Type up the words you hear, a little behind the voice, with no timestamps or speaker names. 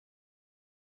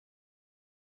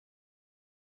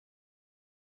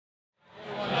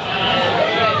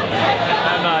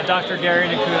Dr. Gary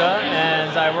Nakuda,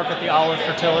 and I work at the Olive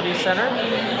Fertility Centre.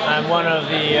 I'm one of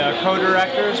the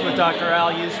co-directors with Dr.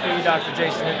 Al Usby, Dr.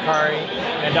 Jason Hitkari,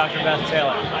 and Dr. Beth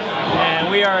Taylor. And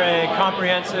we are a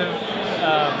comprehensive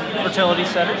fertility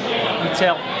center. We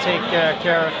take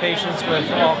care of patients with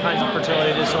all kinds of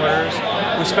fertility disorders.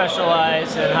 We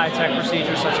specialize in high-tech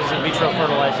procedures such as in vitro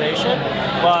fertilization,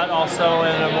 but also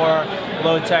in a more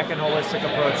low-tech and holistic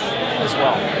approach as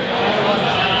well.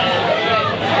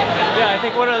 Yeah, I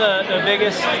think one of the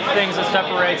biggest things that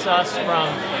separates us from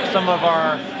some of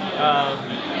our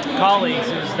colleagues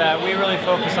is that we really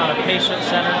focus on a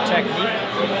patient-centered technique,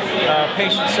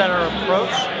 patient-centered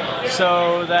approach,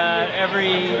 so that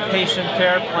every patient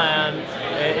care plan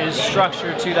is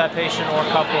structured to that patient or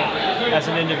couple as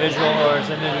an individual or as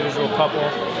an individual couple.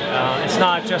 It's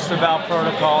not just about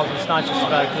protocols, it's not just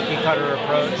about a cookie-cutter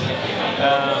approach.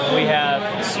 We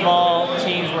have small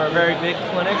teams. We're a very big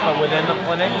clinic, but within the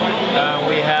clinic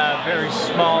we have very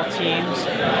small teams,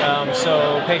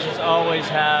 so patients always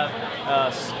have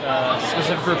a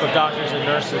specific group of doctors and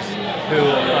nurses who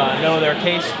know their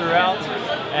case throughout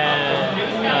and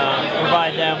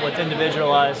provide them with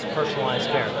individualized, personalized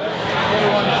care.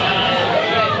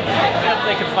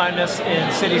 They can find us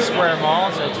in City Square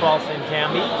Mall, so 12th and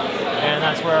Cambie, and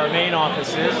that's where our main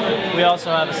office is. We also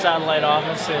have a satellite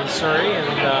office in Surrey, in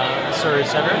the Surrey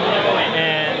Center,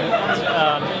 and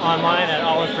online at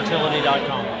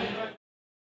olivefertility.com.